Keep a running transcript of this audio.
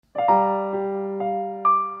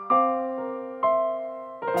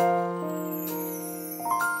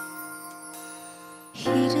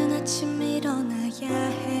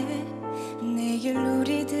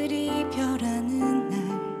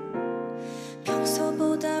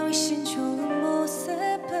오늘보다 훨씬 좋은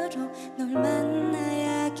모습으로 널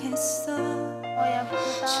만나야겠어.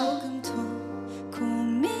 예쁘다. 조금 더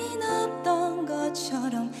고민 없던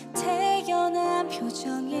것처럼 태연한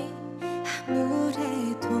표정이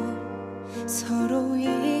아무래도 서로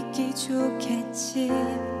있기 좋겠지.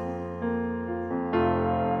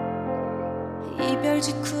 이별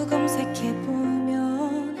직후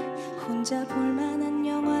검색해보면 혼자 볼만한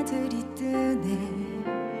영화들이 뜨네.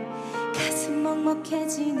 가슴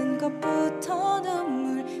먹먹해지는 것부터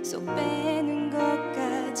눈물 쏙 빼는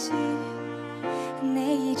것까지.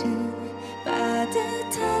 내일은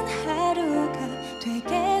따뜻한 하루가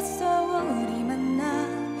되겠어. 우리 만나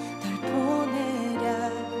널 보내랴.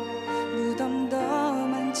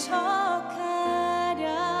 무덤덤한 척하랴.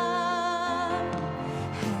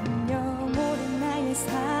 안녕 오랜 나의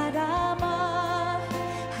사람아.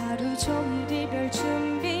 하루 종일 이별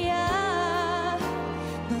준비야.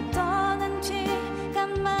 너 떠난 뒤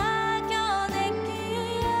막여냈기에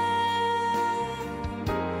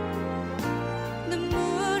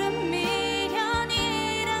눈물은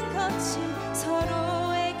미련이란 거친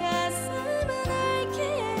서로의 가슴은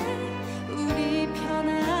알기에 우리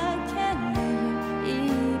편하게 내일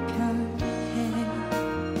이별해.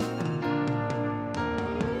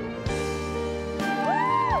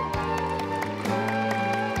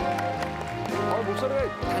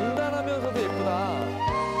 목소리가 단단하면서도 예쁘다.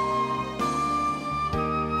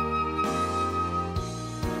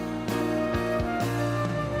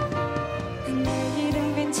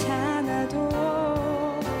 내일은 괜찮아도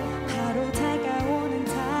바로 다가오는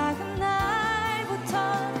다음 날부터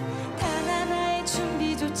단 하나의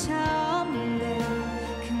준비조차 없는데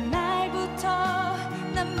그날부터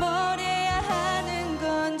난 뭘 해야 하는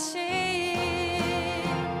건지.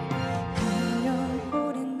 안녕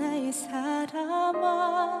오랜 나의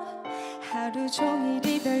사람아. 하루 종일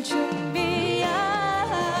이별 준비야.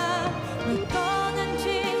 너 떠난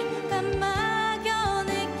뒤 난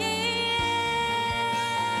막여냈기에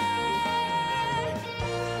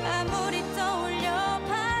아무리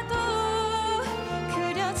떠올려봐도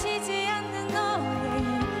그려지지 않는 너의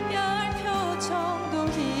이별 표정도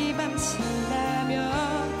이 밤 지나면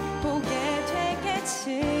보게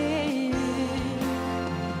되겠지.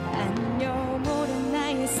 안녕 오랜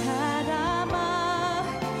나의 사람아.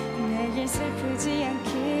 내일 슬프지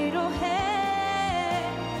않기로 해.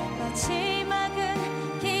 마지막은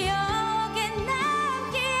기억에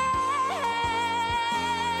남기에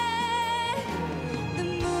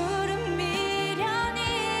눈물은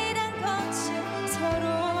미련이란 거친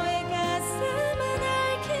서로의 가슴은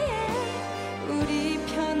알기에 우리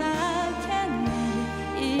편하게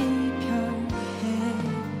내일 이별해.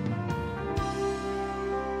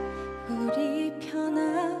 우리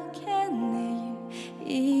편하게 내일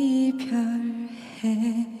이별해.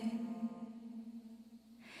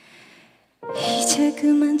 이제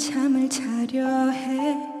그만 잠을 자려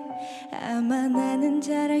해. 아마 나는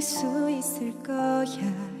잘할 수 있을 거야.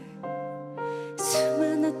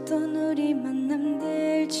 수많았던 우리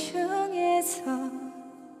만남들 중에서